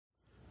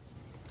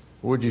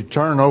Would you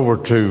turn over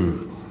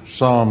to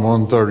Psalm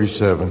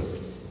 137?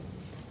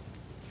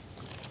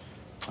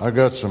 I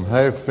got some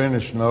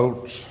half-finished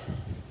notes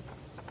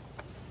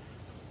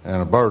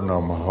and a burden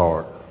on my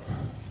heart.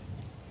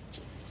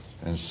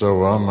 And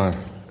so I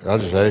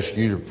just ask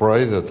you to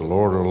pray that the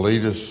Lord will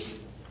lead us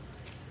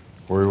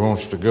where He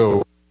wants to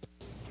go.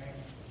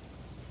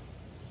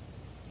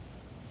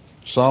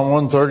 Psalm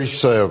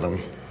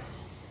 137.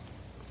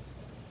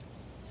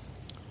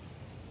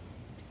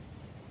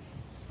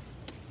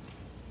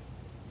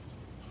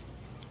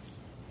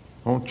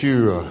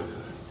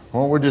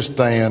 Won't we just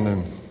stand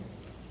and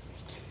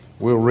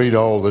we'll read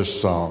all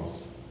this psalm.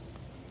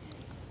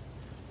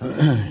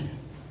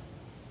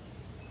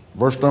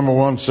 Verse number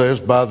 1 says,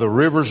 "By the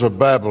rivers of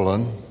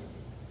Babylon,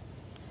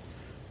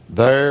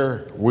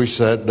 there we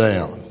sat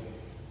down.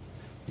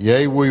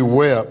 Yea, we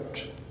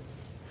wept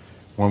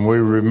when we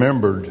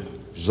remembered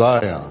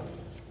Zion.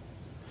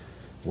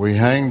 We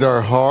hanged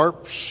our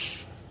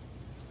harps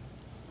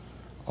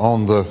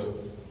on the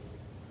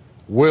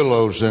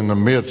willows in the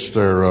midst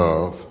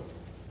thereof.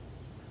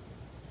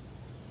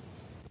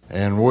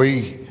 And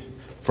we,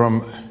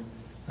 from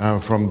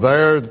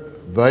there,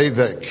 they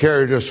that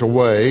carried us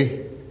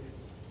away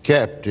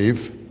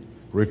captive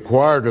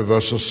required of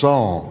us a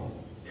song.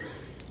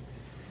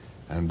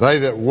 And they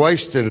that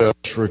wasted us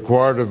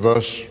required of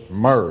us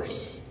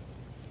mirth,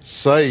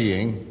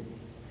 saying,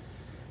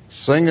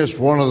 Sing us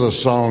one of the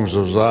songs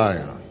of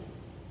Zion.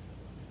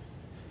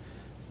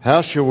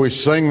 How shall we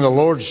sing the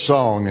Lord's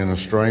song in a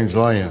strange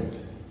land?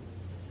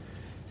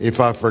 If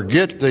I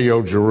forget thee,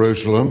 O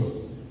Jerusalem,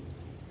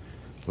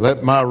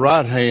 let my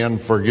right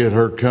hand forget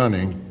her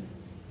cunning.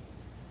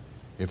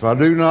 If I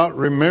do not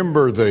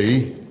remember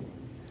thee,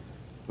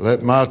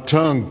 let my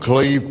tongue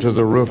cleave to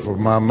the roof of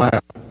my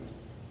mouth.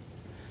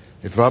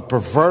 If I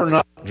prefer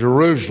not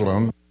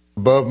Jerusalem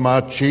above my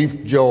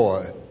chief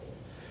joy,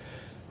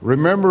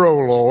 remember, O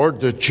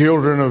Lord, the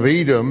children of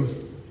Edom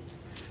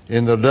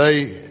in the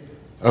day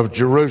of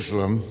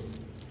Jerusalem,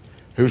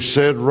 who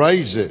said,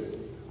 Raise it,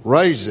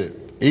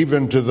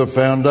 even to the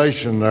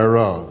foundation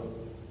thereof.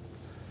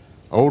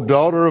 O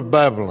daughter of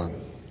Babylon,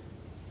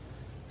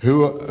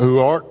 who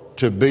art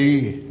to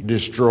be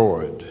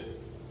destroyed.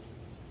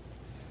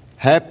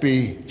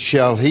 Happy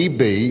shall he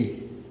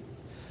be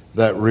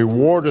that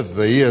rewardeth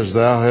thee as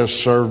thou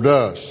hast served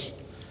us.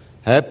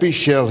 Happy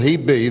shall he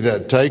be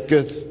that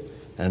taketh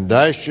and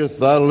dasheth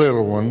thy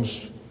little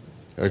ones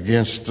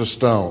against the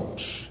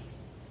stones.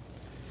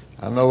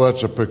 I know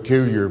that's a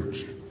peculiar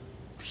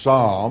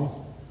psalm.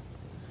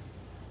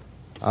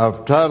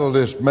 I've titled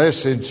this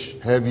message,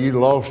 Have You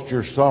Lost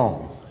Your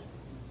Song?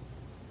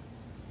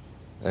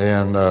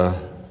 And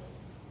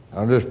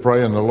I'm just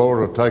praying the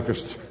Lord will take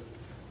us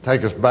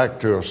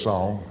back to a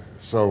song.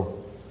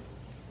 So,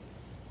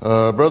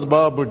 Brother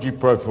Bob, would you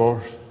pray for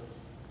us?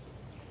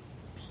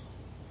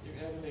 Dear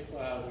Heavenly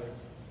Father,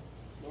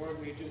 Lord,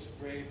 we just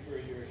pray for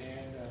your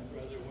hand on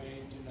Brother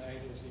Wayne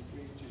tonight as he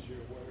preaches your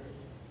word.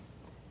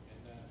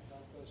 And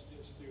help us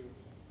just to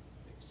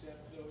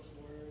accept those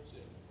words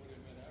and put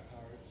them in our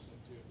hearts and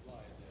to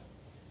apply them.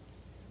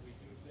 And we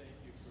do thank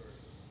you for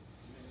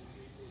many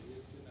people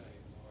here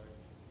tonight, Lord.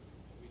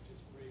 We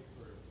just pray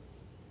for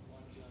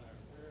ones on our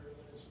prayer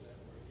list that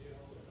were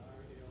ill and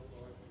are ill,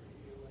 Lord, for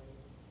healing.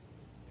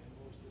 And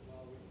most of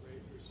all, we pray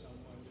for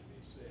someone to be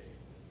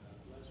saved. And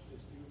bless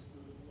this youth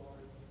group,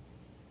 Lord.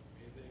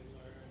 May they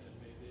learn and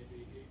may they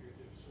be eager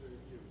to serve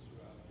you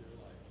throughout their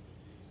life. In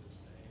Jesus'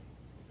 name,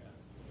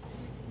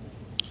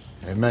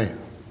 amen. Amen.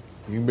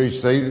 You can be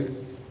seated.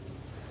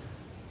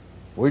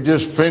 We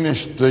just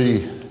finished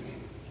the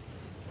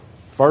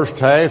first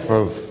half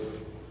of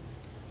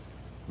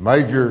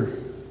major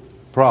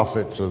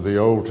prophets of the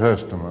Old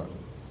Testament.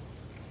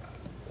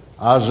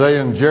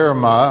 Isaiah and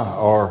Jeremiah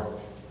are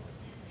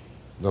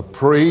the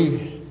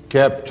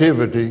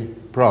pre-captivity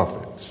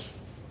prophets.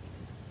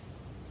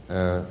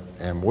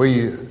 And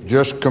we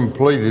just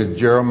completed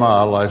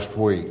Jeremiah last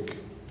week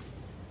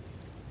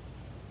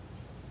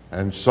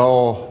and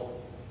saw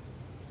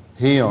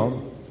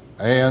him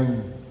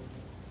and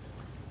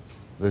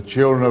the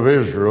children of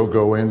Israel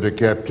go into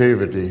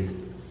captivity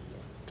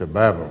to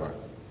Babylon.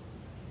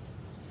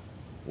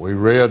 We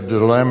read the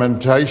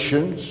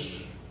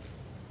Lamentations,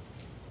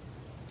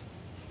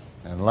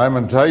 and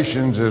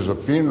Lamentations is a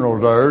funeral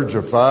dirge,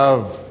 a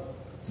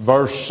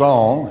 5-verse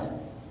song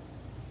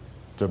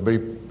to be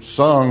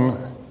sung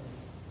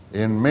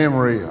in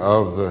memory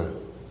of the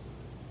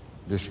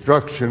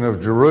destruction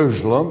of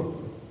Jerusalem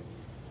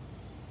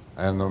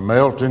and the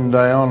melting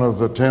down of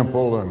the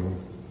temple and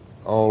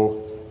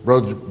all.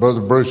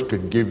 Brother Bruce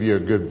could give you a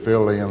good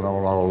fill-in on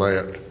all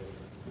that.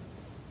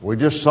 We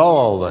just saw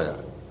all that.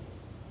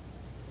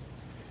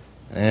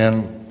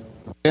 And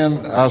then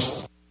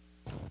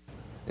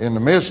in the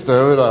midst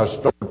of it, I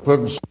started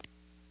putting some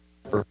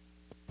paper.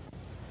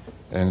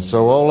 And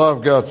so all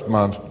I've got is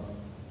my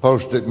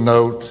Post-it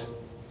note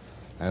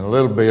and a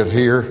little bit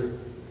here.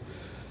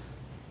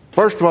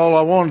 First of all,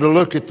 I wanted to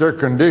look at their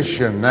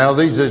condition. Now,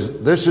 this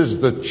is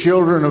the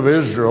children of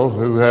Israel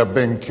who have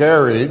been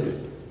carried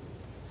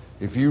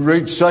If you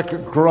read 2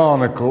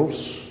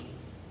 Chronicles,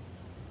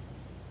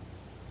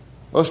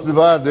 let's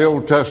divide the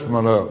Old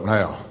Testament up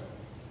now.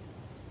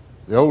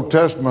 The Old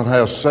Testament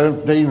has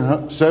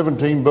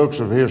 17 books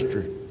of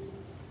history.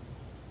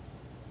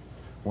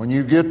 When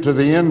you get to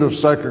the end of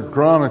 2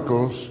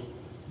 Chronicles,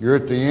 you're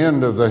at the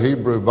end of the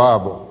Hebrew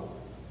Bible.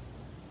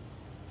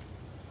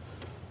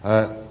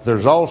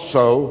 There's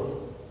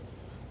also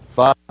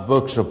 5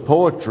 books of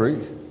poetry: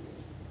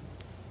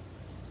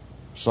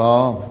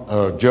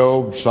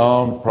 Job,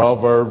 Psalm,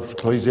 Proverbs,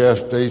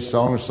 Ecclesiastes,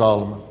 Song of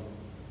Solomon.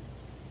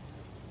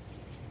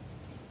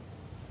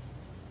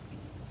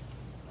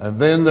 And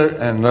then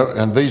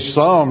and these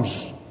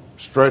Psalms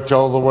stretch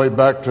all the way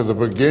back to the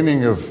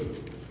beginning of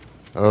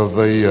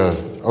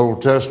the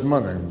Old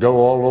Testament and go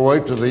all the way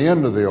to the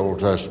end of the Old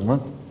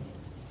Testament.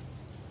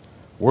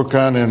 We're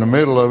kind of in the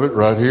middle of it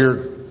right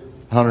here,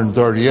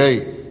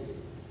 138.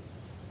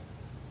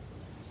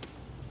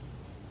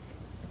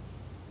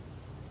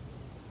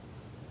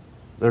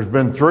 There's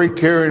been 3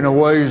 carrying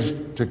aways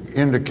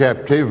into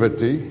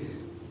captivity,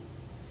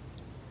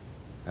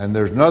 and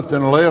there's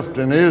nothing left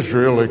in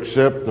Israel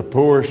except the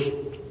poorest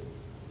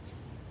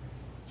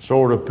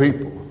sort of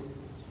people.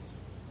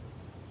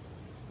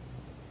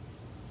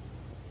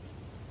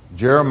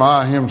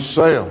 Jeremiah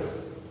himself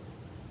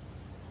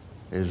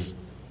is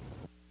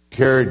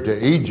carried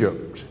to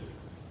Egypt.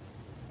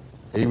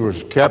 He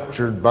was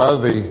captured by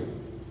the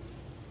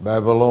by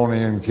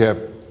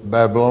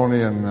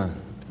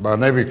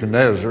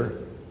Nebuchadnezzar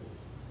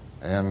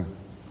and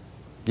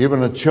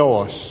given a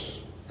choice.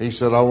 He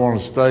said, I want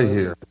to stay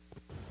here.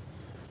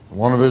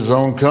 One of his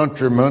own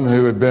countrymen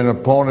who had been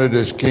appointed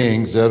as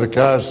king,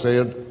 Zedekiah,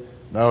 said,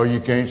 no, you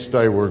can't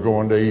stay. We're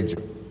going to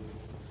Egypt.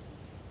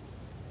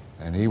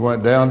 And he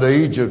went down to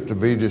Egypt to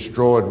be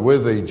destroyed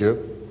with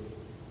Egypt.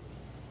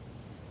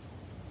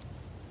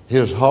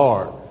 His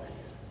heart.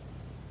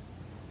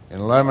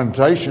 In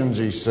Lamentations,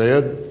 he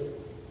said,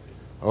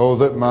 oh,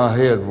 that my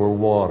head were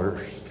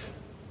waters,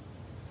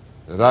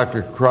 that I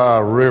could cry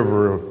a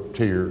river of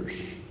tears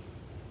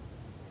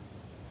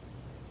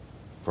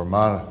for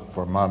my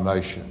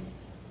nation,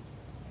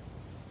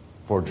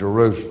 for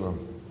Jerusalem,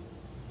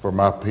 for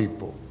my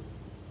people.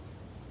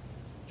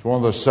 It's one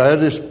of the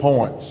saddest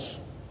points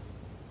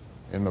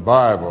in the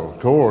Bible. Of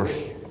course,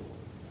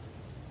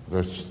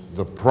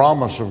 the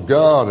promise of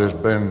God has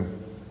been,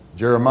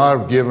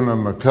 Jeremiah given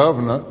them a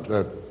covenant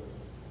that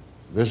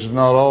this is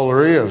not all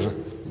there is.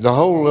 The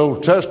whole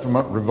Old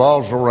Testament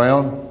revolves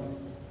around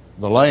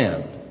the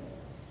land.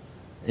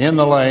 In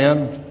the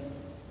land,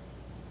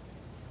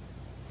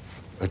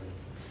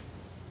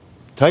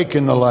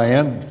 taking the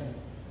land,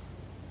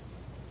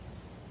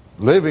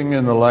 living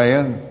in the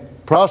land,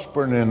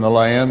 prospering in the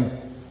land,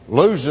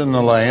 losing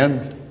the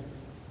land.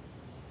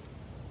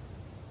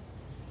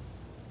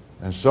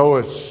 And so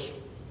it's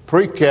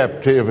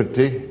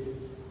pre-captivity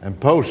and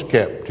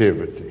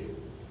post-captivity.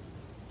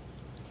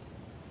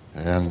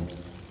 And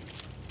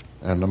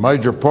the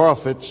major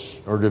prophets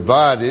are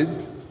divided.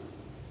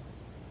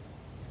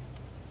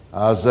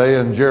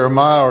 Isaiah and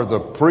Jeremiah are the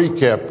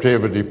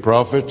pre-captivity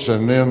prophets,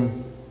 and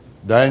then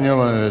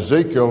Daniel and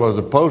Ezekiel are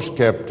the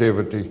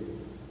post-captivity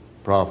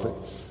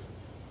prophets.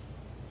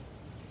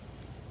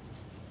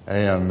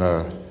 And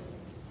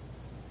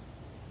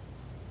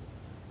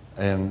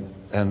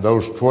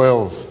those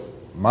 12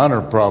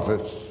 minor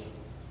prophets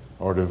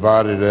are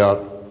divided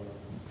out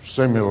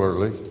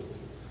similarly.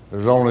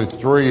 There's only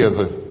 3 of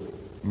the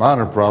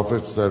minor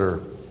prophets that are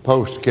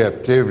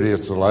post-captivity.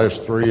 It's the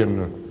last 3 in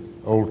the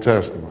Old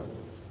Testament.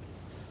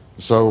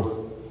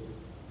 So,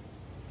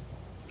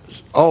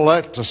 all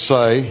that to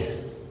say,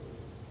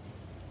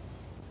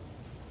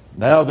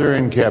 now they're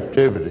in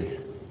captivity.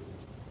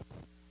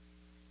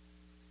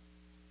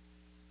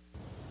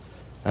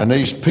 And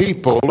these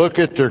people, look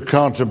at their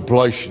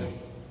contemplation.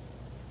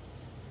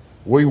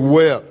 We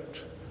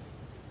wept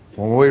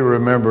when we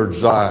remembered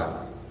Zion.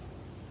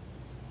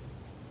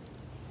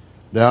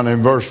 Down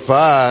in verse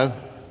 5,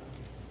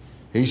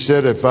 he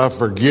said, if I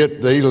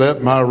forget thee,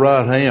 let my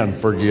right hand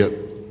forget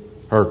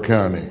her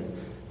cunning.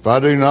 If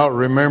I do not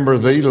remember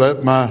thee,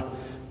 let my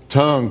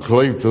tongue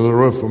cleave to the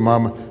roof of my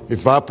mouth.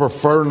 If I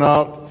prefer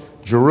not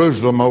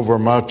Jerusalem over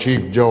my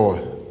chief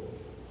joy.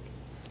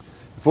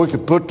 If we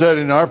could put that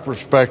in our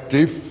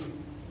perspective,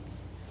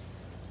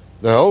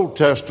 the Old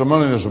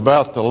Testament is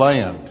about the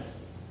land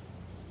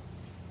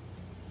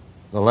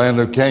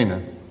of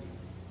Canaan.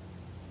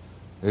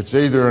 It's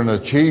either an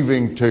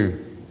achieving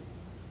to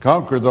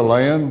conquer the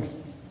land,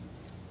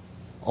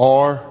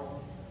 or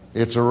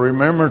it's a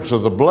remembrance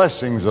of the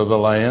blessings of the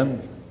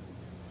land.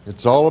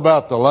 It's all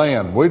about the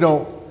land.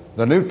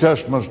 The New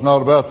Testament's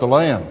not about the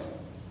land.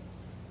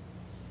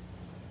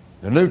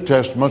 The New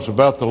Testament's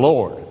about the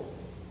Lord.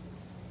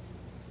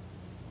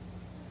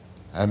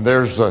 And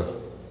there's the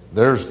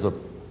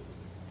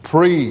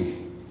pre-days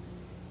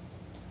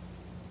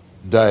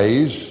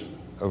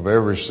of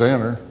every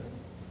sinner,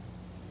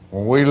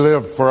 when we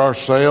lived for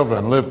ourselves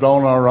and lived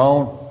on our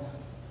own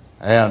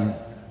and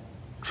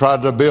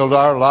tried to build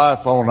our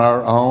life on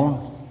our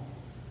own.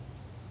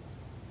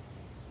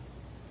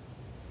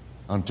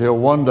 until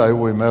one day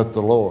we met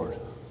the Lord.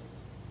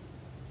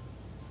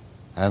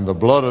 And the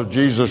blood of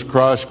Jesus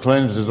Christ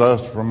cleanses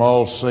us from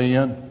all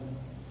sin,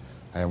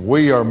 and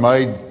we are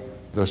made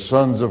the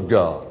sons of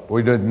God.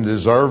 We didn't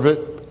deserve it.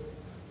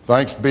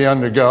 Thanks be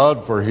unto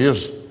God for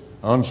His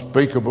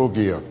unspeakable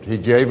gift. He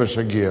gave us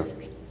a gift.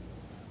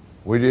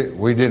 We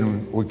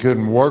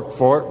couldn't work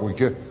for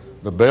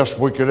it. The best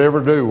we could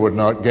ever do would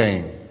not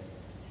gain.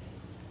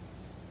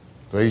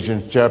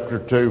 Ephesians chapter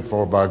 2,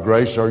 for by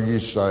grace are ye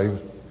saved,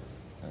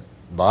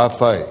 by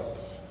faith.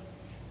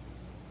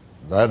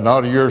 That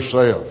not of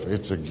yourself.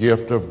 It's a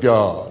gift of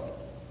God,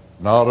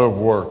 not of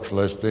works,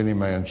 lest any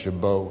man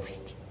should boast.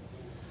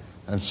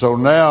 And so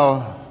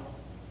now,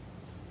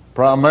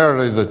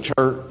 primarily the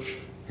church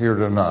here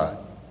tonight.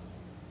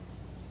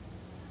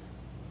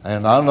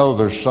 And I know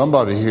there's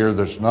somebody here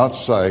that's not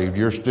saved.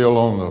 You're still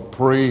on the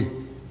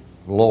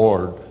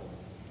pre-Lord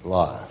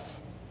life.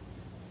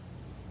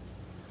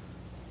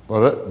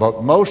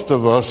 But most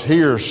of us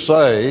here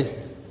say,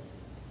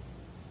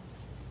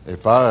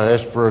 if I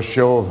ask for a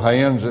show of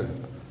hands,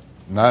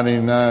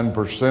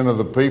 99% of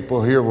the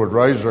people here would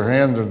raise their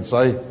hands and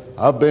say,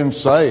 I've been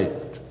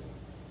saved.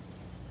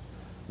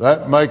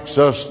 That makes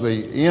us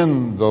the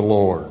in the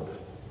Lord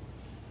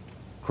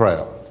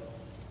crowd.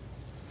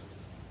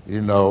 You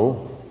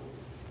know,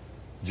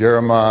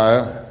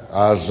 Jeremiah,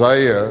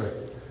 Isaiah,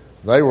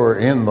 they were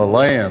in the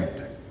land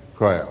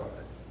crowd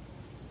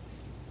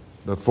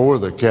before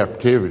the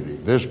captivity.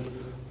 This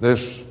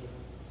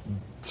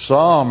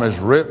psalm is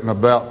written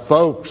about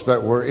folks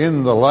that were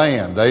in the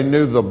land. They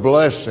knew the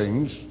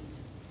blessings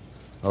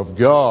of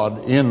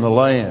God in the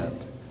land.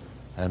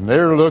 And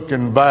they're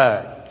looking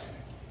back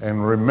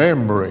and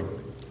remembering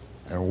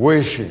and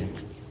wishing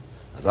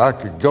that I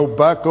could go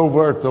back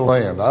over at the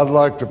land. I'd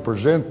like to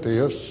present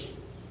this.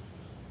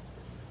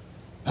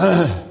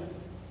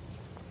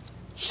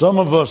 Some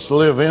of us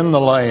live in the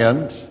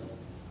land.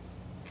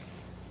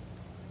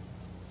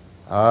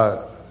 I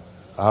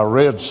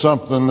read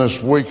something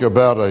this week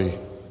about a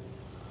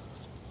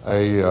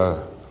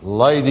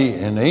lady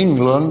in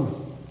England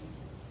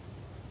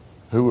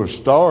who was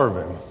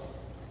starving,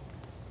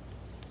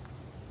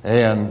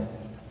 and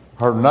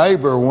her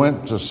neighbor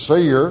went to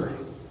see her,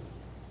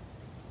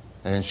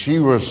 and she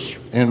was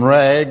in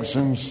rags,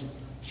 and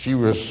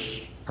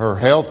her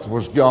health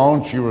was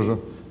gone. She was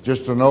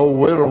just an old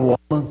widow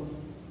woman,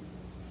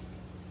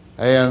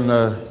 and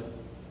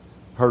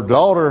her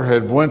daughter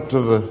had went to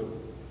the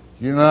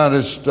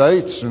United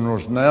States and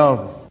was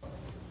now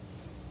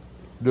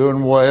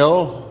doing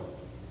well.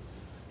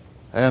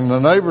 And the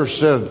neighbor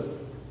said,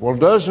 well,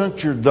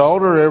 doesn't your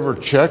daughter ever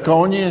check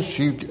on you?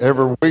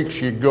 Every week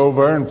she'd go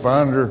over there and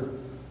find her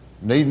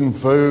needing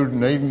food,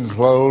 needing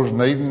clothes,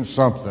 needing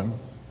something,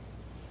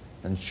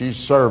 and she's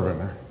serving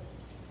her.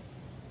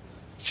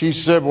 She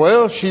said,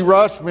 well, she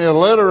writes me a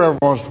letter every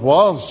once in a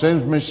while and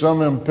sends me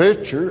some of them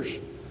pictures.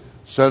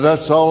 Said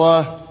that's all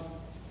I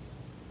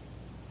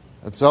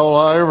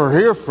ever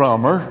hear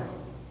from her.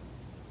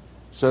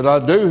 Said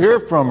I do hear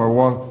from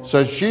her.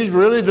 Said she's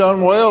really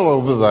done well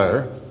over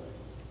there.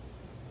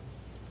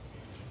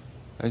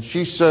 And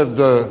she said,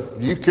 do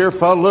you care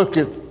if I look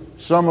at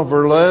some of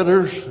her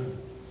letters?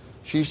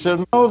 She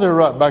said, no, they're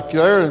right back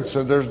there. And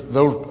said, there's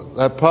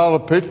that pile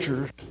of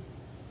pictures.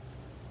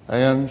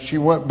 And she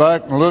went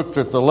back and looked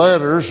at the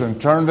letters, and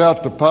turned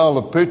out the pile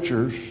of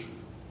pictures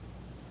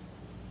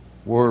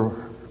were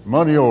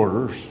money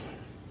orders.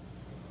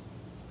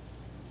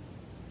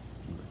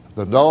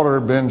 The daughter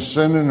had been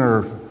sending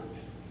her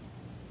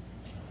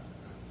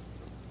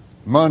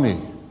money.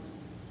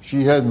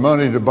 She had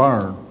money to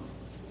burn.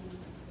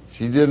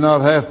 She did not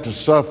have to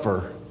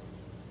suffer,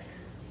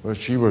 but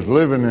she was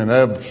living in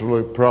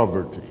absolute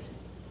poverty.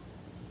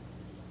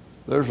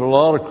 There's a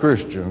lot of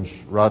Christians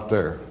right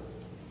there.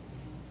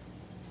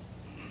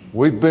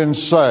 We've been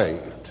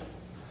saved.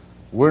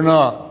 We're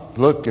not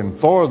looking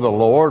for the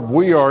Lord.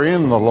 We are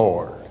in the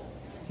Lord.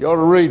 You ought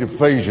to read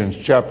Ephesians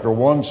chapter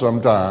 1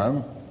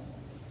 sometime.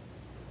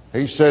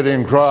 He said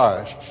in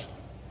Christ,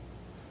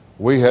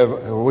 we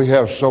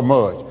have so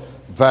much.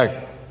 In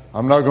fact,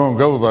 I'm not going to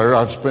go there.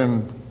 I'd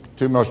spend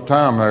too much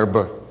time there,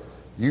 but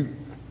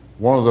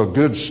one of the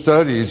good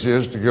studies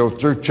is to go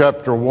through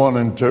chapter 1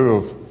 and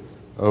 2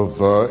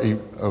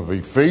 of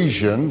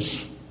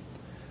Ephesians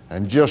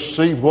and just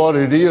see what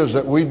it is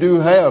that we do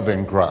have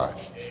in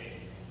Christ.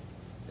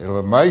 It'll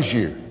amaze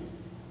you.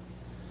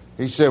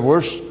 He said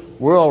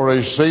we're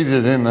already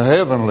seated in the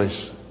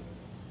heavenlies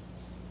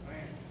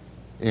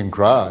in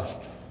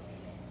Christ.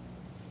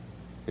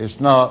 It's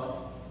not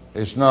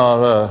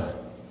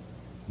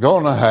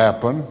going to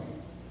happen.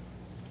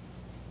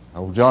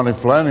 Old Johnny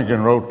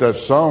Flanagan wrote that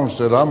song and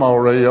said, I'm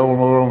already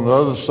on the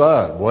other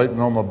side, waiting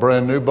on my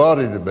brand new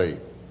body to be.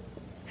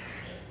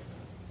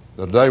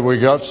 The day we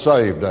got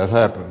saved, that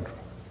happened.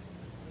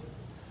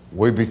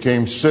 We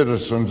became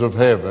citizens of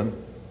heaven,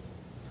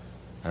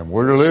 and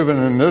we're living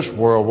in this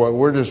world, but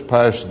we're just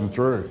passing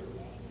through.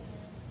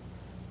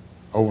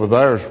 Over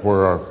there's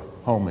where our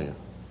home is.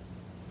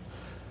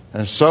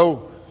 And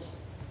so,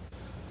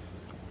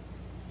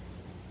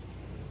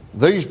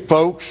 these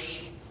folks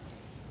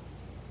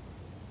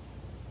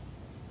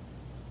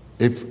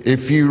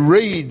if you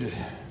read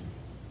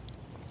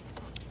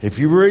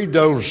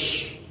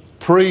those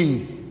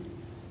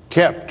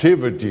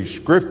pre-captivity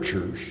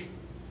scriptures,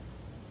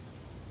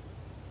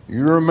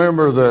 you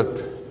remember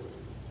that.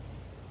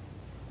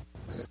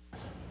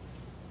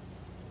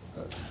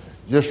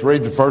 Just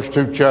read the first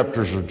 2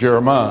 chapters of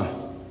Jeremiah,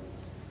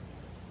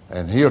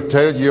 and he'll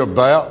tell you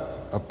about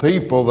a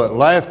people that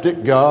laughed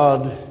at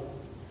God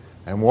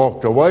and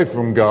walked away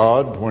from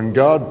God when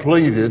God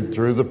pleaded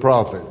through the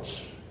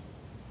prophets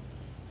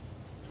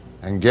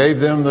and gave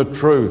them the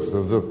truth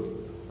of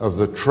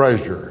the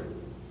treasure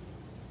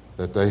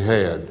that they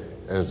had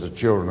as the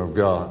children of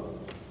God.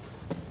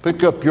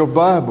 Pick up your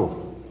Bible.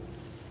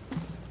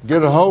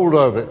 Get a hold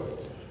of it.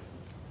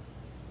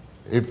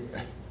 If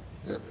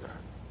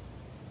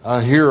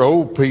I hear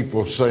old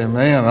people say,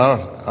 man,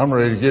 I'm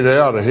ready to get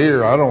out of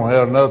here. I don't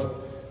have nothing.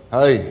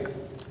 Hey,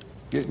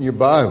 get in your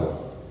Bible.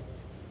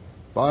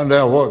 Find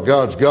out what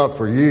God's got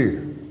for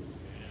you.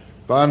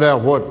 Find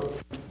out what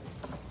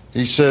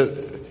He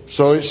said.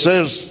 So it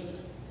says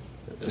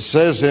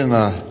in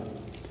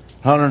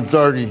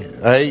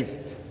 138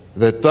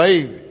 that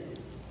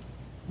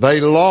they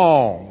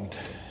longed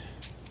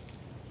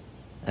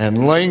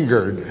and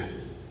lingered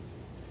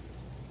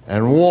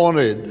and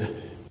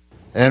wanted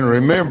and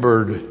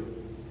remembered.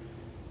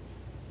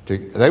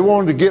 They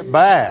wanted to get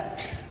back.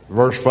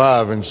 Verse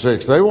 5 and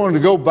 6. They wanted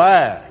to go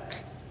back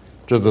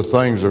to the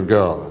things of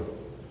God.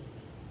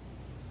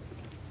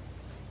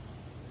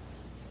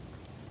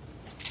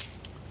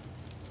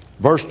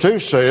 Verse 2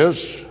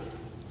 says,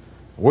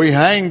 we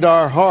hanged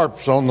our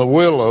harps on the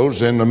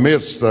willows in the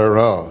midst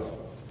thereof.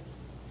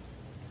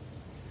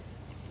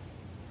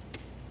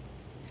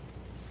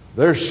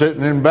 They're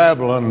sitting in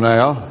Babylon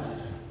now.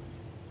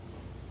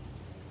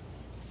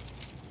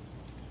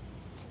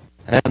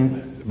 And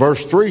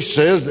verse 3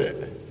 says,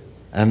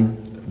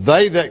 and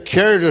they that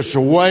carried us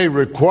away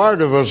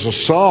required of us a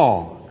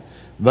song.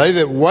 They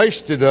that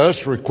wasted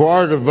us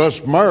required of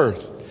us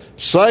mirth,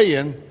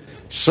 saying,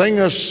 sing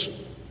us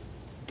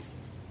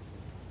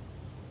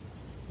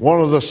one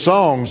of the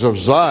songs of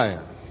Zion.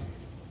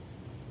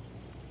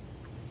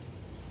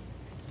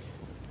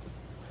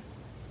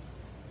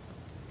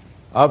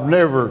 I've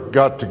never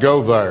got to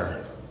go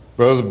there.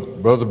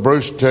 Brother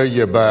Bruce will tell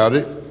you about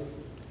it.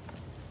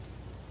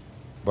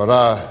 But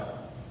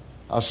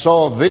I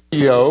saw a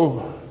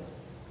video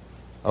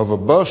of a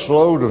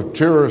busload of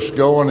tourists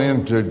going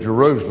into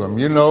Jerusalem.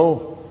 You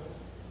know,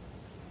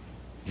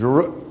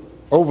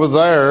 over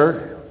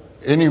there,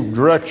 any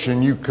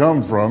direction you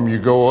come from, you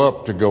go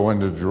up to go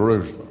into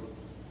Jerusalem.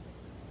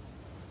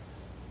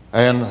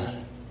 And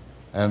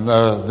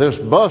this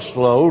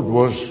busload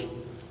was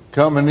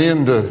coming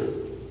into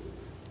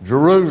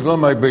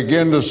Jerusalem. They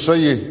began to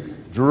see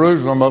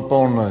Jerusalem up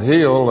on the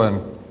hill,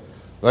 and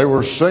they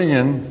were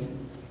singing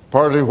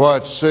Pearly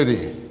White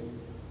City.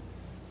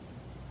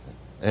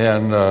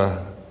 And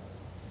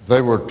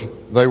they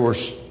were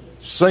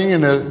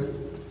singing it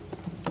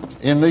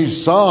in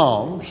these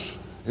psalms.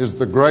 Is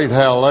the Great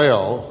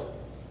Hallel.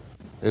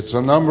 It's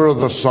a number of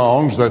the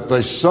songs that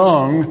they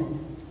sung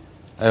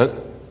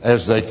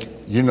as they,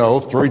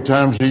 3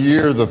 times a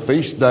year, the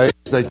feast days,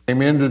 they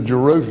came into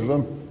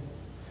Jerusalem.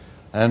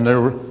 And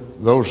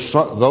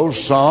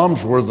those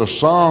psalms were the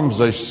psalms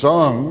they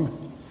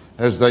sung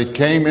as they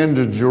came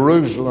into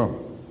Jerusalem.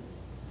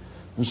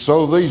 And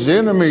so these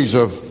enemies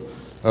of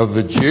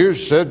the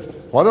Jews said,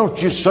 why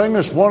don't you sing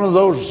us one of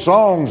those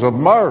songs of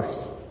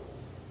mirth,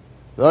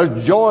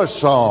 those joy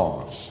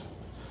songs?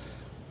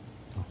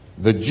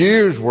 The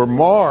Jews were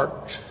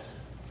marked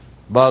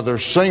by their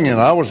singing.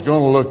 I was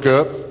going to look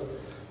up.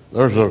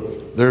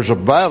 There's a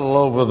battle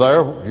over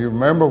there. You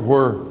remember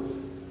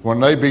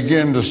when they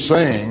began to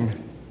sing,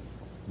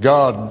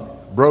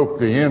 God broke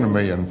the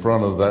enemy in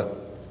front of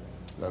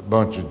that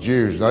bunch of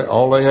Jews.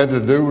 All they had to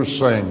do was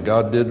sing.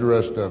 God did the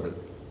rest of it.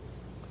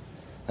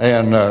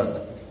 And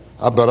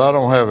but I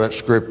don't have that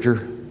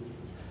scripture.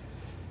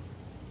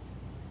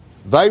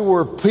 They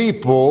were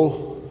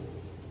people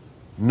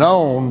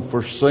known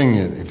for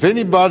singing. If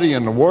anybody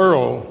in the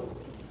world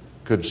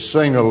could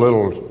sing a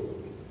little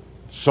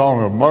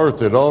song of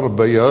mirth, it ought to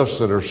be us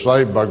that are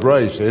saved by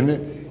grace, isn't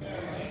it?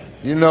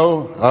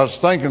 I was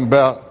thinking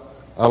about,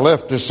 I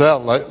left this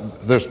out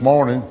this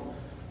morning.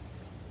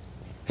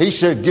 He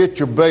said, get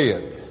your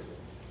bed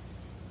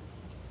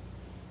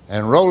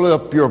and roll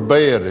up your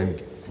bed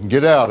and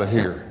get out of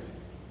here.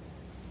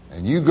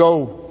 And you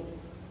go,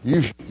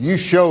 you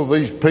show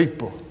these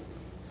people.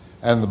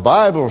 And the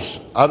Bible's,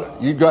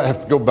 you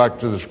have to go back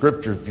to the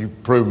scripture if you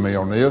prove me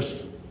on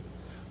this.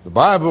 The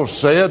Bible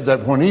said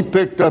that when he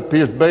picked up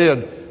his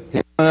bed,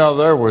 he went out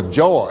there with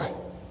joy.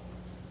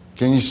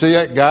 Can you see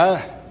that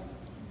guy?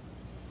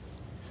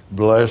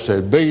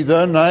 Blessed be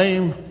the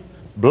name.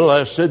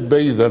 Blessed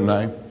be the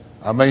name.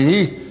 I mean,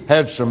 he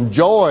had some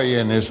joy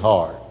in his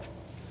heart.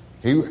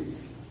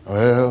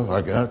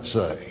 I got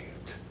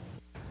saved.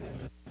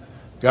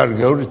 Got to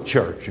go to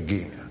church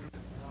again.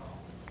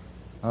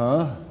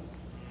 Huh?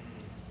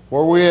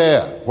 Where we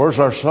at? Where's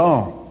our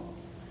song?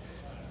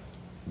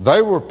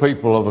 They were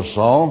people of a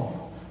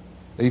song.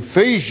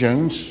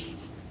 Ephesians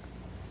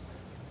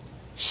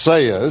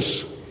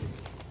says,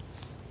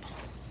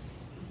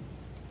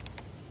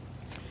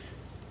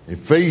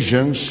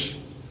 Ephesians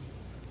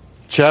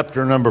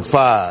chapter number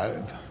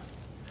 5,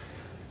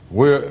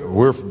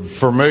 we're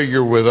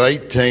familiar with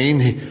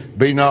 18.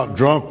 Be not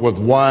drunk with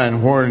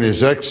wine wherein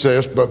is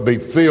excess, but be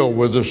filled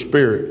with the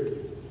Spirit.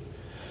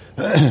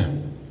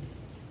 That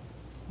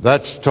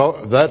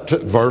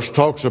verse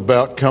talks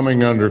about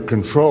coming under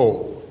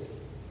control.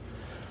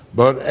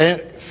 But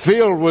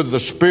filled with the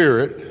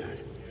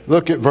Spirit,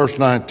 look at verse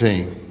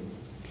 19.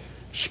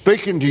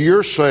 Speaking to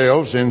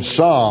yourselves in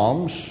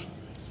psalms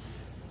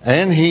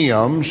and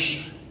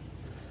hymns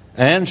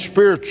and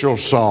spiritual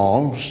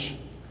songs,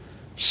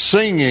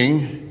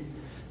 singing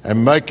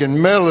and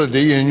making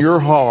melody in your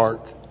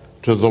heart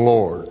to the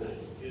Lord.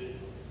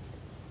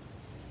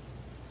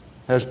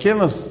 Has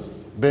Kenneth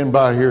been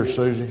by here,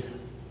 Susie?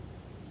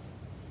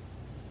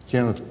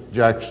 Kenneth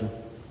Jackson?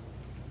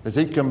 Has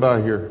he come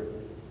by here?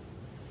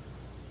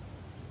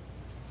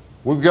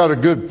 We've got a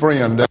good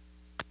friend down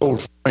in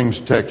Cold Springs,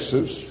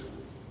 Texas,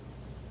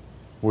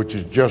 which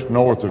is just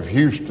north of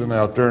Houston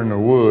out there in the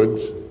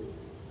woods.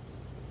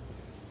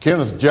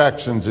 Kenneth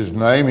Jackson's his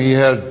name. He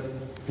had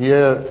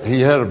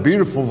a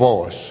beautiful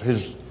voice.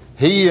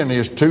 He and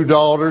his two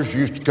daughters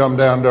used to come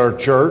down to our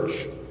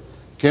church.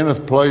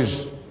 Kenneth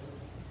plays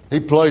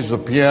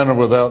the piano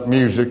without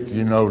music,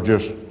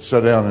 just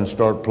sit down and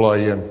start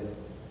playing.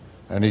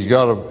 And he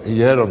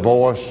had a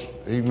voice.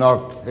 He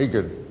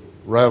could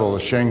rattle the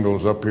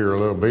shingles up here a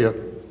little bit.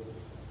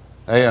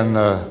 And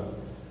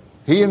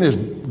he and his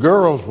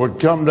girls would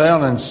come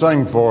down and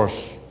sing for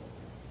us.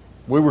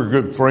 We were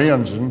good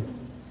friends, and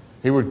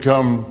he would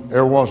come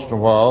every once in a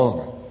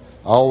while.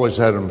 I always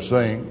had him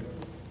sing.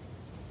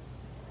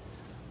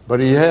 But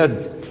he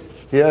had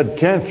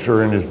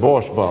cancer in his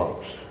voice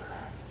box.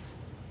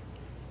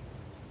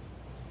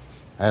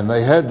 And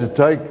they had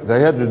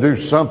to do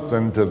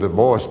something to the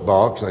voice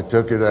box. They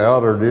took it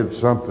out or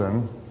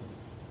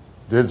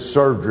did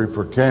surgery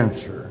for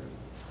cancer.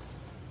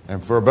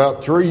 And for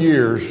about 3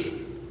 years,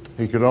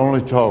 he could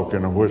only talk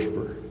in a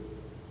whisper.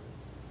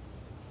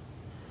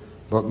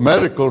 But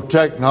medical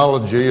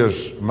technology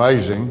is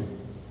amazing.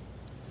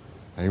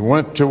 He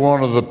went to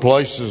one of the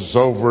places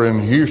over in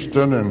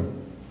Houston,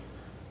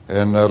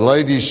 and the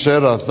lady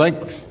said, I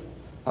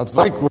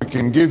think we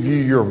can give you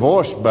your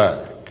voice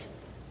back.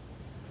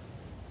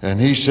 And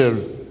he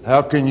said,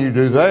 how can you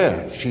do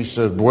that? She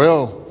said,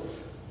 well,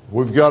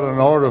 we've got an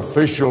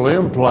artificial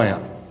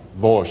implant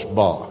voice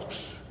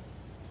box.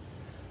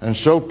 And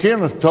so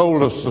Kenneth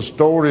told us the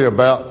story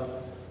about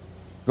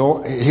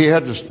he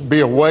had to be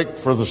awake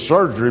for the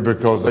surgery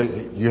because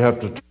you have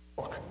to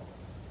talk.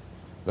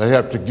 They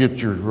have to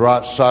get your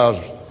right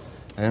size.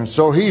 And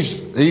so he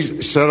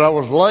said, I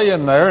was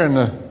laying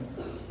there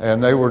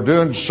and they were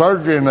doing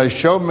surgery, and they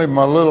showed me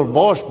my little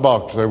voice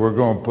box they were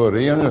going to put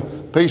in, a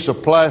piece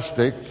of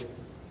plastic,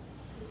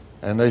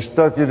 and they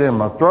stuck it in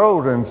my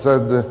throat and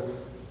said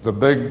the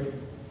big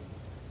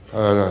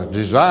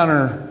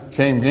designer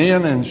came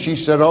in, and she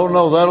said, oh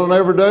no, that'll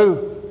never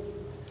do.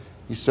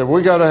 He said,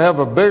 we got to have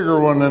a bigger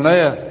one than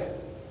that.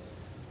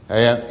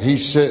 And she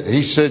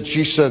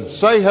said,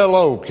 say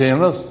hello,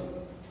 Kenneth.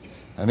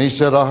 And he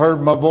said, I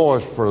heard my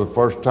voice for the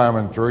first time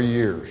in 3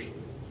 years.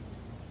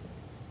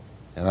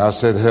 And I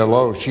said,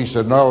 hello. She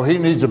said, no, he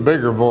needs a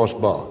bigger voice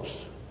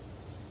box.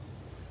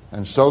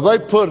 And so they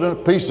put a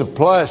piece of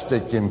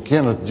plastic in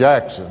Kenneth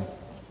Jackson,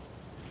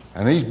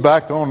 and he's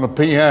back on the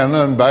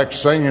piano and back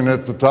singing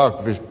at the top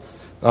of his.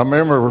 I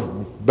remember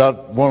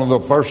about one of the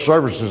first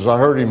services I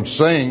heard him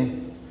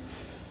sing.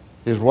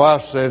 His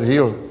wife said,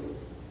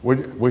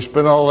 we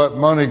spent all that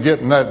money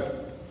getting that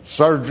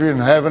surgery and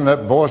having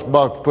that voice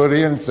box put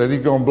in, said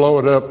he's going to blow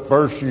it up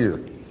first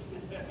year.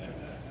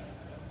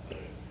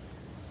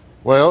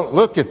 Well,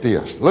 look at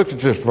this. Look at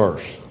this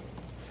verse.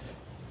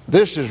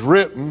 This is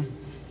written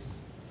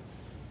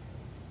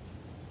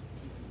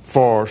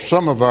for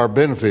some of our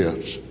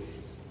benefits.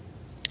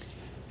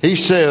 He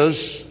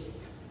says,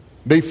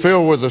 be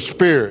filled with the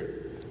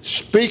Spirit,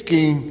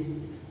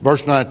 speaking,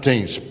 verse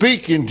 19,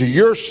 speaking to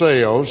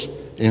yourselves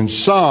in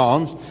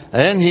psalms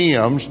and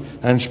hymns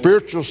and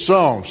spiritual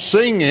songs,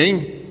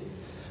 singing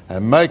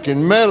and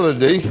making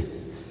melody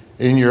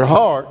in your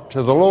heart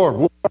to the Lord.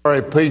 We are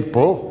a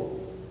people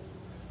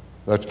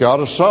that's got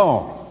a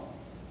song.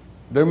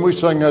 Didn't we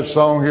sing that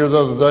song here the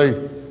other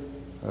day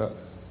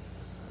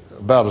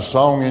about a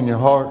song in your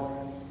heart?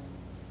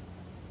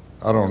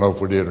 I don't know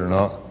if we did or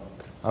not.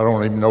 I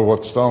don't even know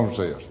what the song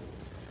says.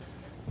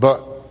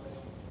 But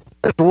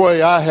that's the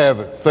way I have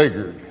it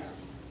figured.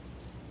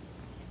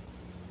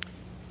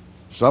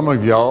 Some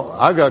of y'all,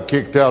 I got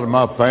kicked out of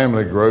my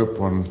family group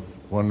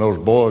when those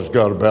boys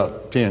got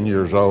about 10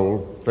 years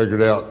old,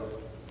 figured out,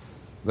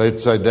 they'd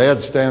say,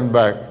 Dad, stand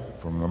back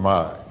from the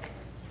mic.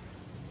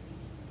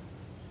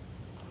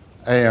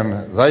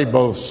 And they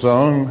both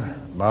sung.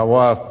 My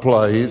wife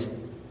plays.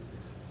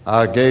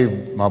 I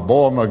gave my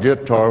boy my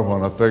guitar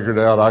when I figured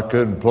out I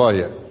couldn't play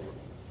it.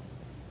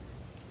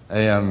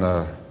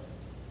 And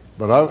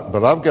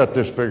but I've got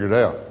this figured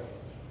out.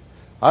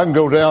 I can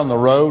go down the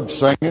road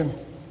singing.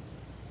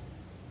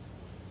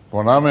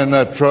 When I'm in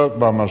that truck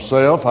by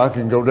myself, I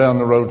can go down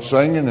the road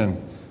singing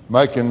and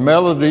making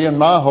melody in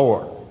my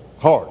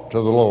heart to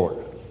the Lord.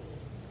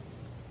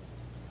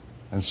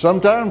 And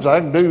sometimes I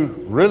can do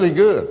really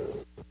good.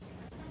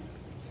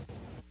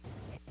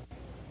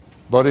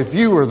 But if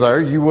you were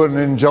there, you wouldn't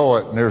enjoy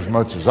it near as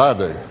much as I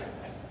do.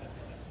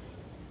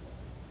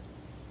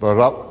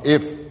 But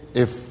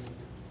if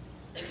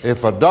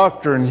a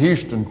doctor in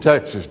Houston,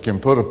 Texas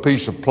can put a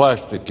piece of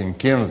plastic in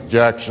Kenneth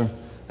Jackson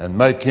and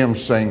make him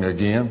sing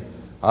again,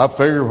 I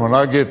figure when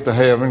I get to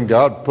heaven,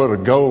 God put a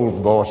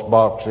gold voice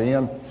box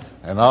in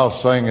and I'll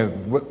sing it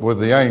with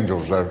the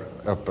angels there,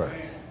 up there.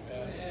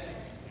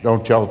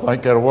 Don't y'all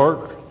think that'll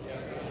work?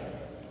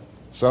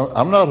 So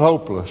I'm not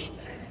hopeless.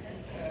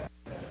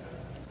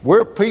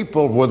 We're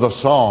people with a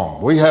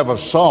song. We have a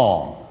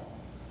song.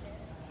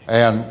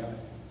 And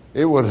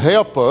it would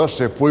help us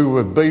if we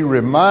would be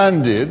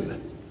reminded.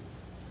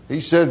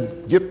 He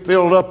said, get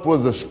filled up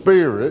with the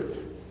Spirit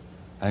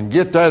and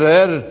get that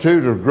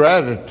attitude of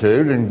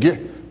gratitude and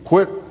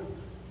quit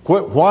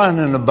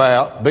whining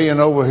about being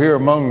over here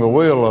among the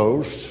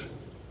willows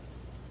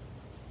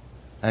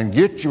and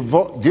get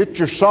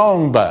your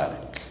song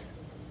back.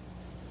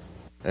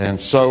 And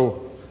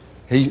so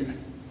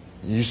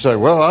you say,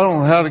 well, I don't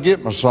know how to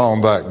get my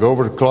song back. Go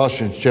over to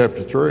Colossians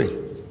chapter 3.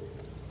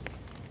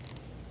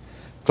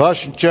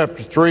 Colossians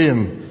chapter 3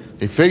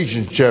 and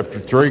Ephesians chapter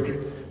 3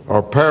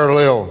 are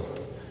parallel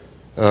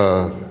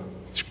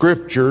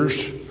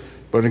scriptures.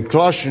 But in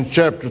Colossians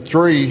chapter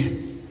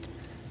 3,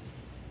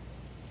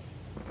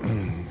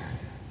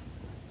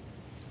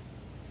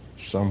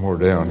 somewhere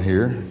down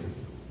here,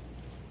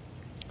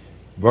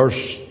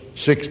 verse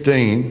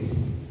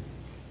 16.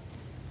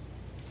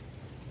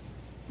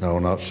 No,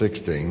 not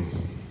 16.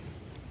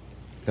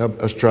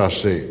 Let's try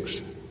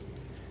 6.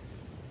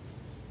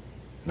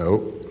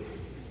 Nope.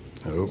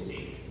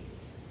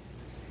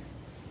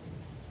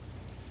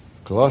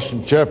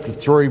 Colossians chapter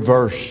 3,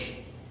 verse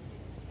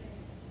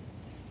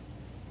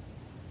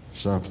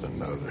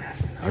something or other.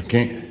 I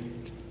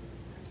can't.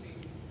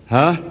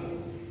 Huh?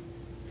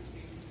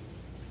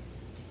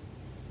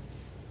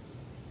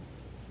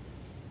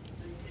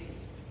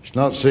 It's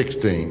not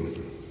 16.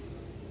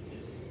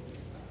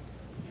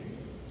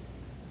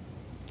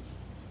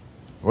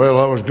 Well,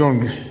 I was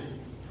going to...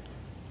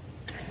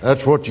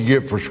 That's what you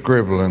get for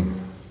scribbling.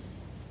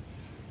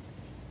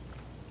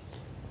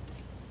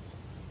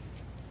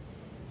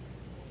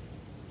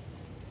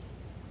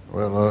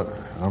 Well,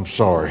 I'm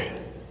sorry.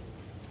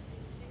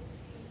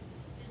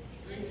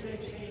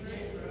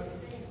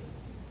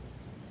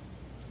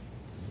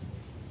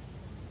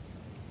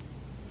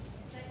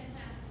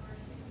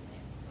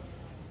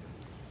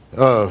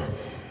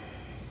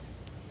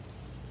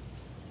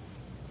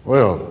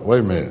 Well, wait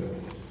a minute.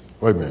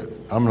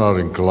 I'm not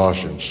in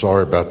Colossians.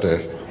 Sorry about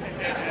that.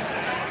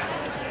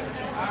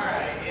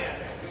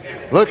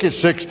 Look at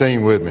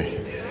 16 with me.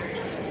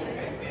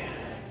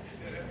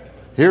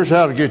 Here's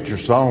how to get your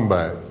song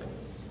back.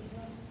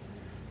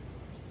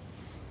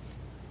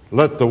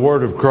 Let the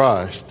word of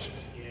Christ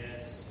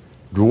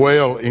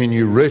dwell in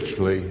you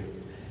richly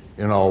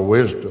in all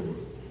wisdom,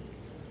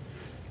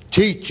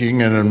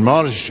 teaching and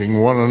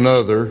admonishing one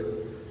another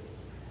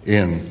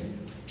in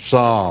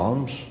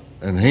psalms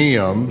and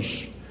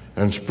hymns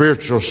and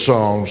spiritual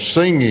songs,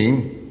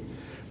 singing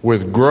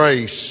with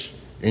grace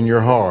in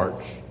your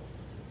hearts.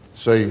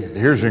 See,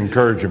 here's the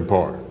encouraging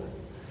part.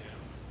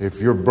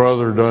 If your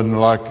brother doesn't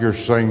like your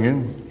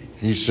singing,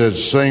 he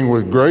says, sing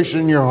with grace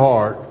in your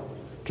heart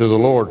to the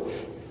Lord.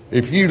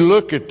 If you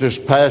look at this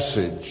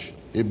passage,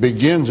 it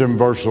begins in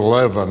verse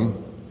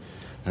 11.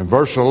 And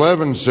verse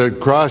 11 said,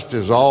 Christ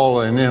is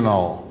all and in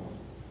all.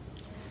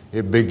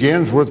 It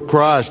begins with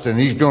Christ, and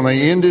he's going to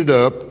end it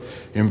up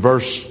in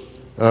verse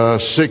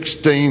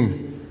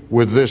 16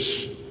 with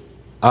this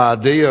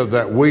idea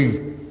that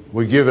we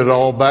give it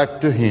all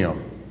back to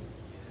him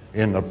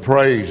in the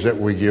praise that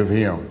we give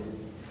him.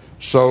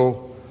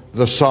 So,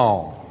 the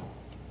song.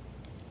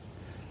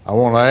 I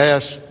want to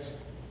ask,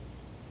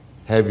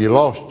 have you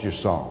lost your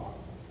song?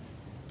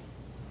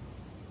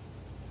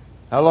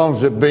 How long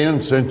has it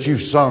been since you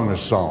sung a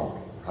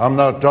song? I'm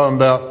not talking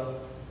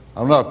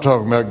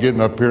about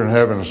getting up here and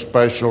having a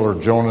special or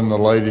joining the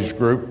ladies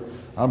group.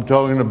 I'm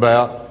talking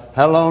about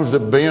how long has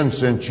it been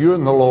since you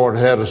and the Lord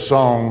had a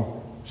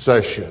song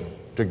session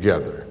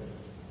together?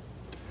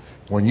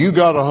 When you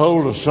got a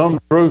hold of some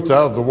truth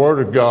out of the Word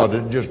of God,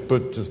 it just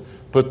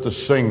put the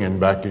singing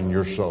back in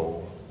your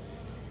soul.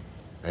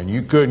 And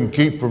you couldn't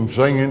keep from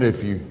singing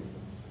if you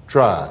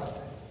tried.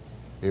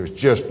 It was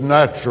just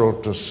natural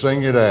to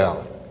sing it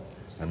out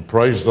and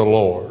praise the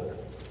Lord.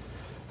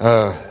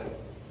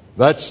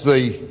 That's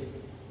the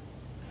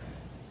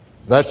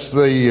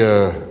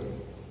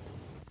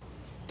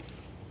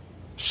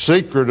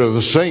secret of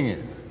the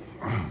singing.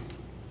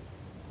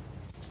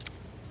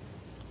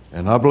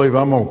 And I believe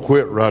I'm going to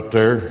quit right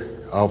there.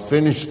 I'll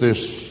finish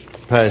this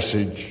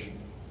passage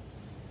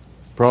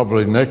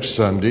probably next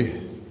Sunday.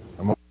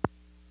 I'm going to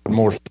get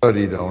more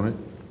studied on it.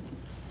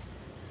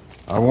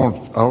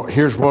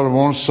 Here's what I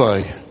want to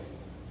say.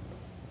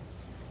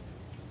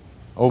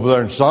 Over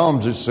there in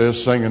Psalms it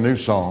says, sing a new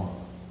song.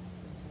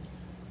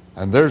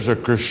 And there's a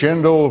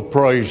crescendo of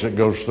praise that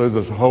goes through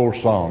the whole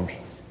Psalms.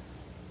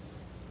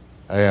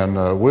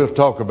 And we'll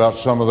talk about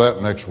some of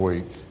that next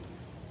week.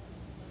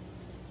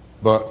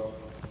 But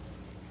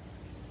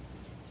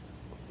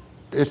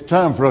it's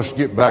time for us to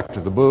get back to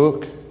the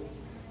book,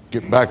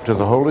 get back to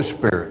the Holy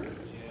Spirit,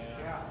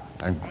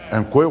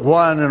 and quit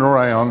whining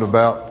around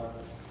about,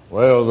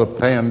 well, the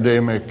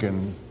pandemic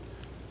and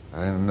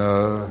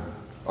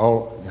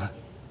all.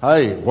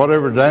 Hey,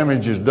 whatever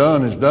damage is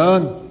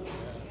done.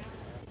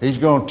 He's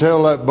going to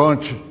tell that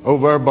bunch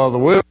over there by the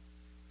wheel,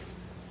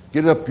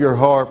 get up your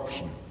harps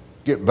and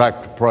get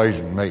back to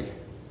praising me.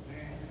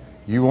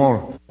 You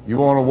want to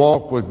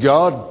walk with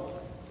God?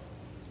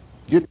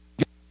 Get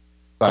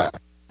back.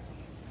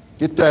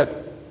 Get that.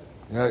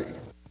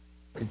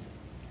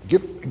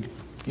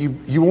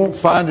 You won't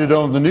find it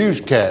on the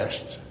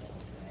newscast.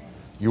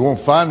 You won't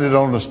find it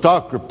on the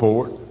stock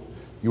report.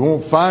 You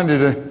won't find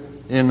it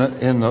in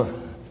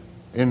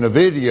the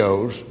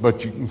videos,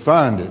 but you can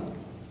find it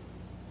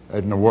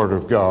in the Word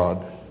of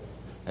God.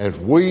 As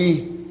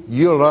we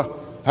yield up.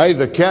 Hey,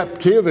 the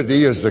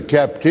captivity is the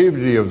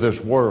captivity of this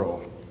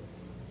world.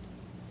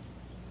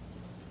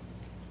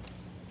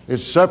 It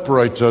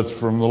separates us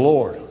from the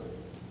Lord.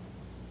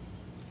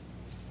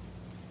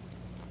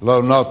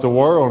 Love not the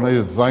world,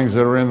 neither the things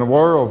that are in the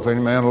world. If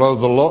any man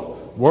love the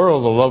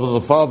world, the love of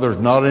the Father is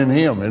not in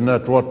him. Isn't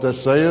that what that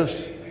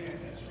says?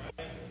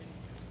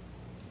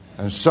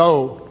 And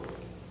so,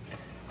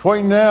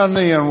 between now and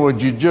then,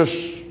 would you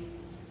just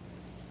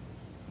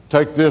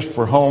take this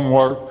for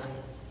homework?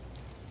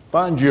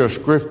 Find you a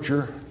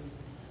scripture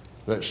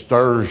that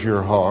stirs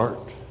your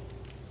heart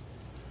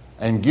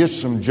and get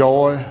some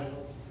joy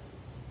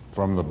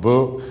from the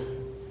book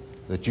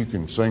that you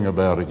can sing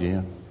about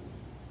again.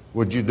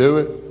 Would you do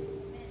it?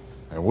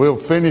 And we'll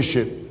finish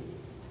it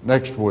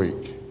next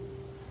week.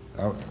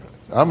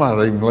 I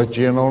might even let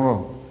you in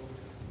on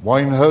a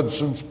Wayne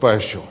Hudson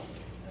special.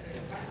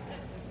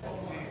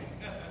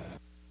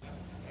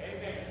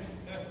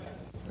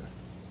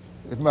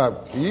 It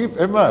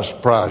might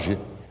surprise you.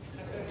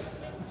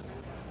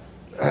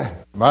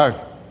 My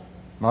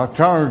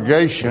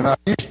congregation, I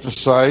used to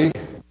say,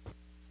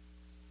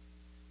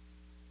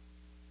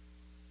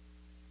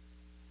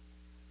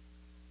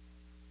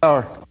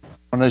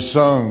 when they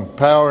sung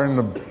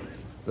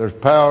there's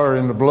power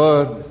in the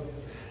blood,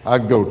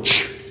 I'd go,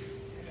 Ch.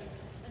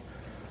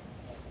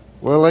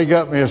 Well, they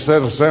got me a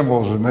set of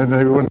cymbals and then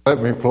they wouldn't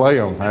let me play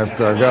them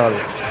after I got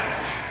it.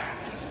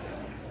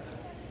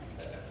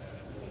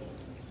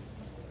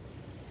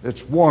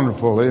 It's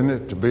wonderful, isn't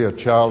it, to be a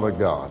child of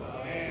God?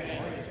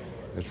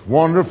 It's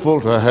wonderful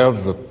to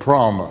have the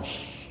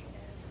promise.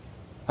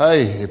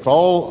 Hey, if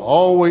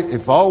all we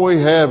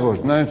had was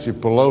Nancy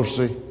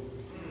Pelosi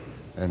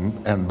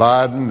and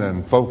Biden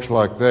and folks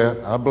like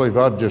that, I believe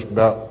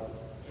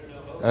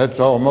that's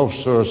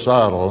almost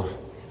suicidal.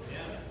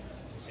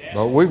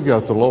 But we've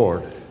got the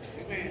Lord.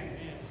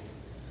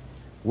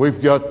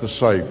 We've got the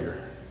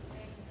Savior.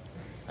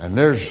 And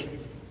there's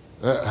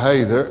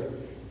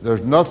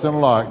nothing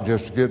like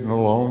just getting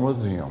along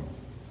with Him.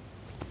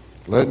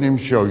 Letting Him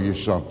show you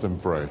something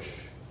fresh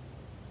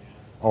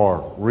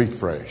or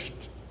refreshed.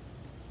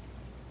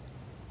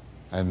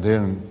 And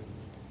then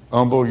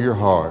humble your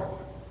heart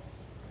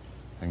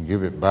and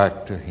give it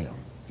back to Him.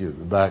 Give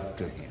it back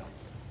to Him.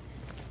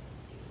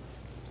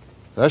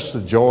 That's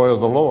the joy of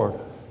the Lord.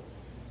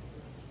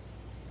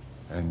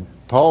 And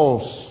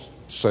Paul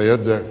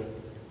said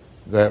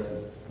that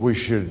we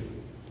should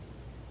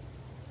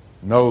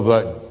know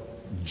that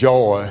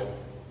joy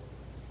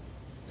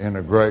in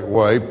a great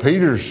way.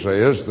 Peter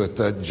says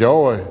that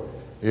joy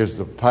is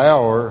the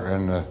power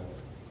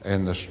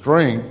and the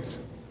strength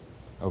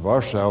of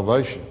our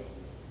salvation.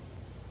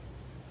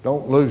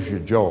 Don't lose your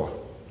joy.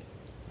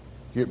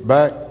 Get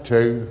back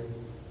to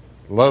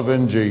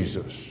loving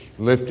Jesus,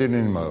 lifting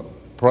Him up,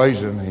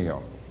 praising Him.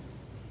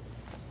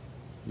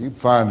 You can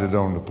find it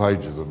on the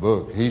page of the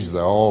book. He's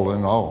the all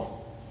in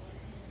all.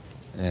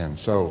 And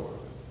so,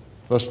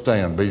 let's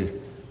stand.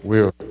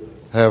 We'll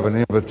have an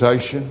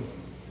invitation.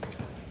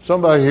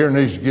 Somebody here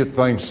needs to get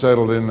things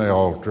settled in the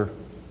altar.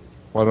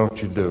 Why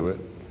don't you do it?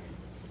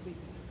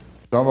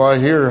 Somebody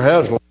here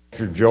has lost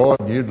your joy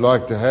and you'd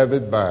like to have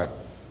it back.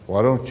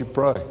 Why don't you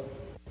pray?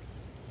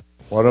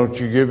 Why don't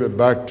you give it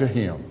back to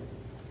Him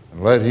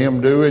and let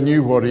Him do in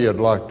you what He'd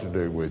like to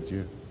do with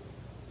you?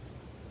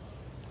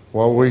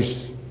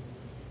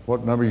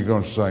 What number are you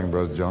going to sing,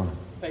 Brother John?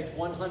 Page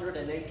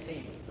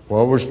 118.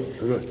 Well, let's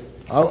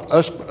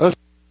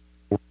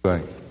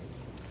sing.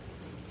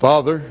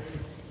 Father,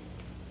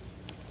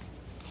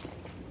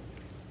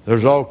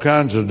 there's all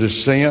kinds of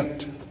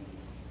dissent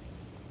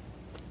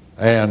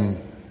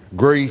and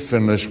grief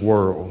in this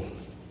world.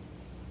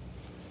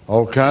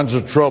 All kinds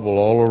of trouble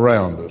all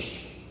around us.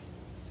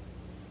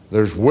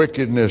 There's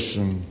wickedness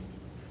and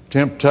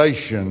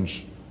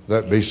temptations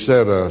that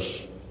beset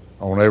us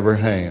on every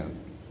hand.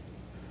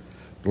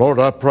 Lord,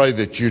 I pray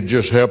that you'd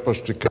just help us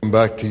to come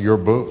back to your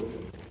book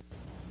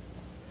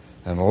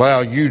and allow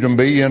you to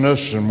be in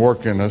us and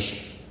work in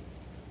us,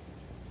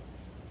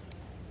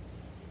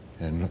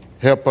 and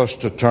help us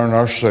to turn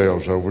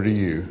ourselves over to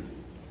you.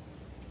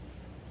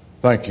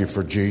 Thank you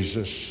for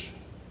Jesus,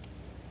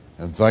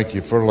 and thank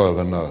you for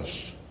loving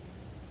us.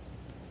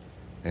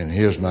 In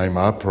his name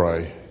I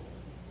pray.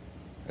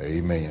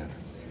 Amen.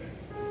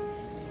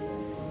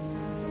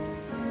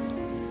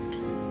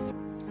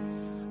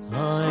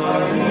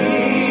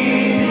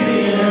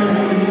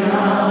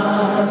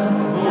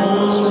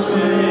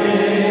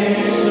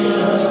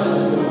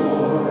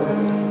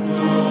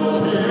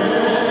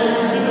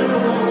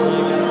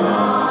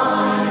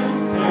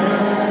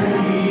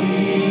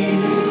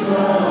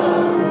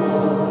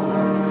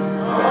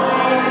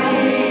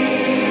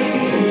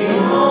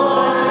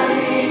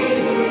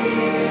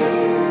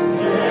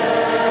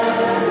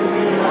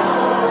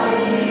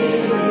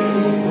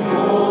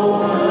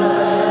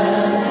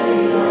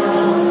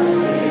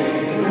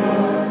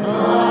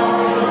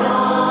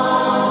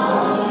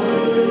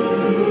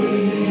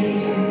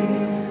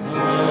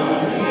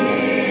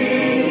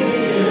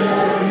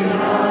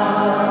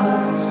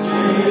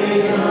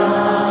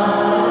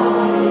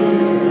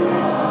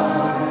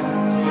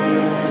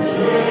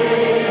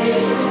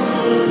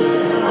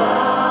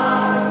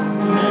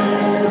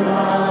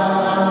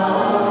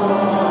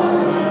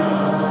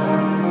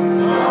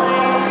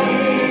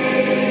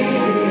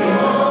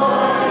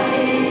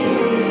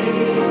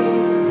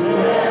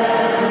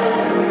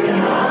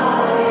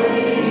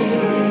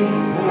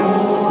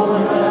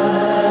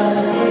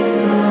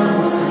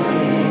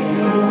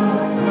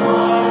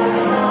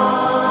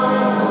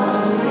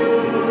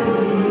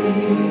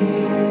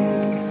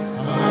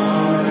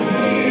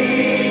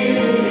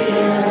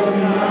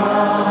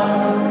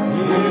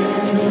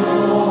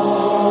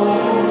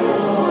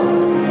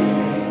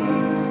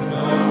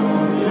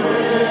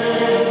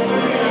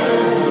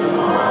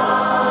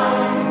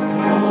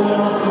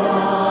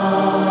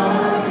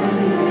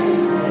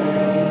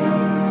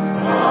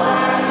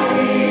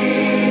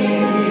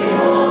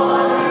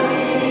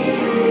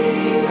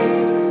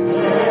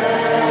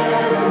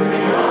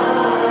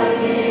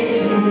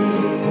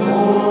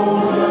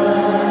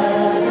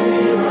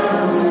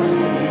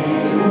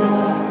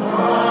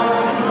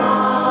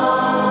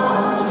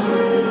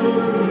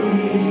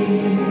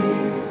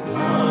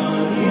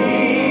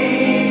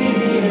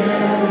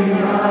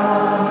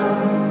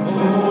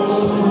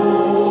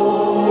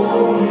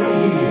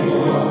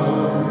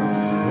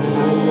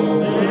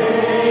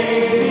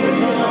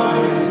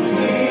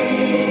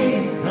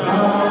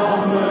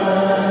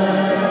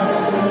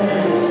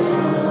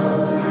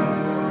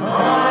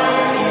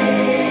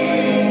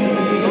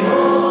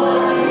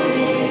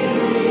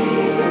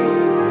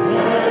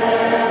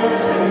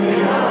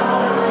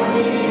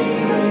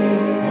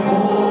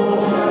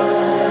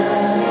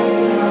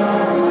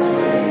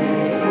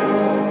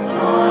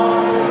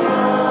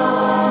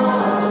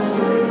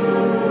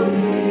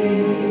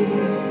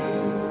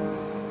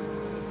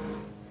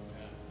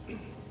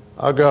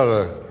 I got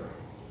a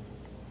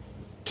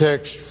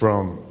text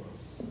from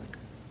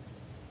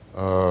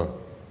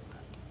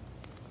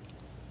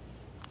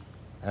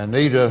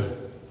Anita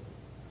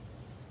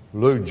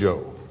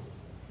Lujo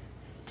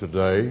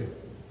today.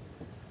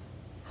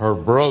 Her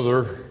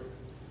brother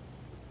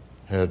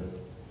they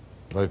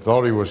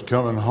thought he was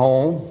coming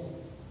home,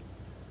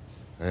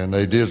 and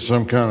they did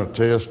some kind of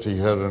test. He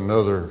had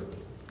another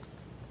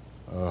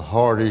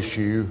heart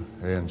issue,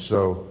 and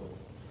so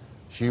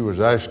she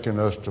was asking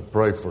us to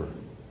pray for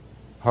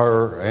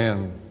her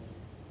and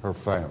her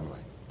family.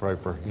 Pray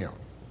for him.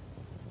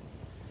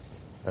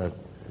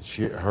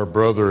 Her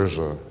brother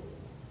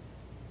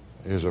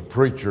is a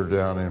preacher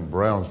down in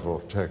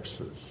Brownsville,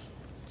 Texas.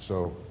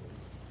 So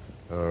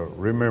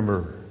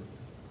remember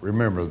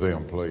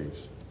them,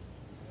 please.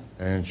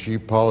 And she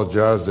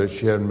apologized that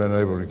she hadn't been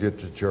able to get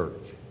to church,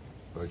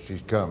 but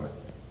she's coming.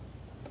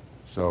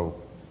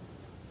 So,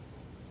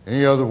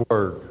 any other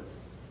word?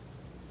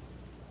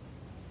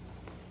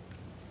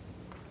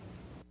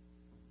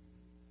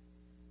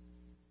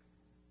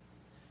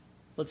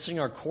 Let's sing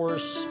our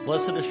chorus,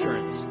 Blessed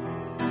Assurance.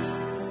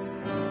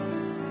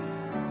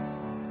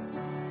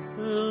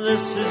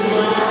 This is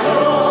my